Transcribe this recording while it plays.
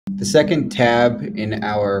The second tab in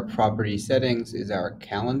our property settings is our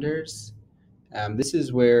calendars. This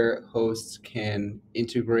is where hosts can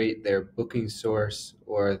integrate their booking source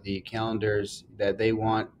or the calendars that they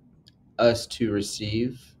want us to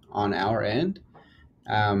receive on our end.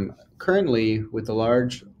 Currently, with the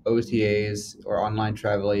large OTAs or online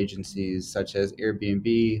travel agencies such as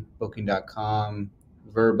Airbnb, Booking.com,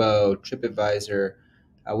 Vrbo, TripAdvisor,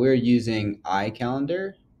 we're using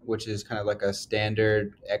iCalendar, which is kind of like a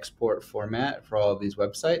standard export format for all of these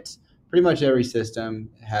websites. Pretty much every system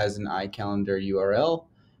has an iCalendar URL.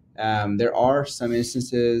 There are some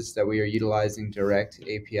instances that we are utilizing direct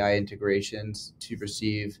API integrations to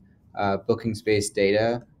receive bookings-based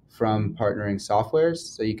data from partnering softwares.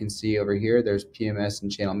 So you can see over here, there's PMS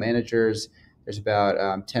and channel managers. There's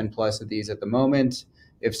about 10 plus of these at the moment.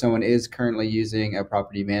 If someone is currently using a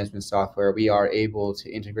property management software, we are able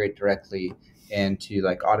to integrate directly and to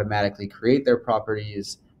automatically create their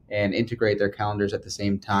properties and integrate their calendars at the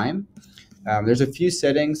same time. There's a few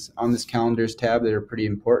settings on this calendars tab that are pretty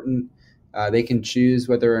important. They can choose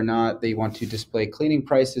whether or not they want to display cleaning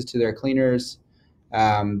prices to their cleaners.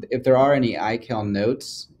 If there are any iCal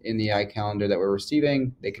notes in the iCalendar that we're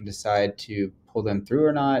receiving, they can decide to pull them through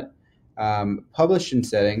or not. Publish-in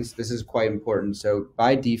settings, this is quite important. So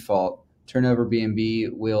by default, Turnover B&B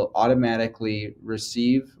will automatically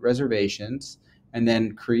receive reservations and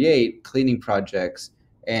then create cleaning projects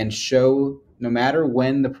and show, no matter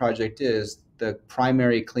when the project is, the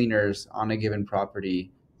primary cleaners on a given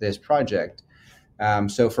property this project.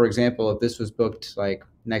 So for example, if this was booked like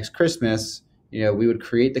next Christmas, we would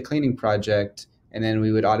create the cleaning project and then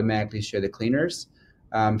we would automatically show the cleaners.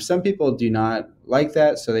 Some people do not like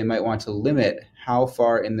that, so they might want to limit how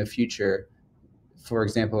far in the future, for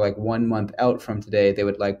example, like 1 month out from today, they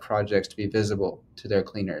would like projects to be visible to their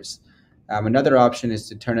cleaners. Another option is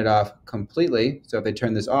to turn it off completely. So if they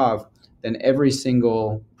turn this off, then every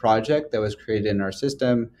single project that was created in our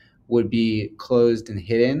system would be closed and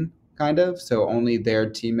hidden, kind of. So only their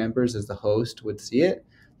team members as the host would see it.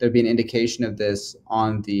 There'd be an indication of this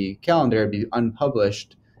on the calendar, it'd be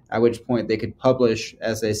unpublished, at which point they could publish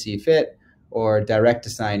as they see fit or direct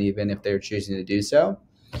assign even if they're choosing to do so.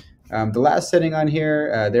 The last setting on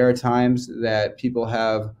here, there are times that people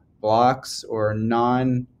have blocks or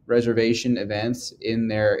non-reservation events in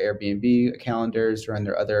their Airbnb calendars or in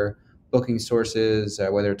their other booking sources,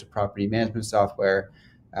 whether it's a property management software.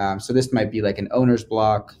 So this might be like an owner's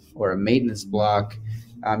block or a maintenance block.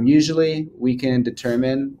 Usually we can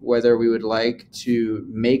determine whether we would like to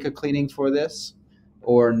make a cleaning for this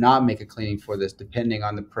or not make a cleaning for this, depending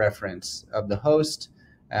on the preference of the host.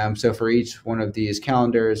 So for each one of these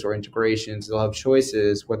calendars or integrations, they'll have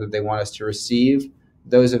choices whether they want us to receive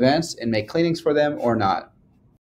those events and make cleanings for them or not.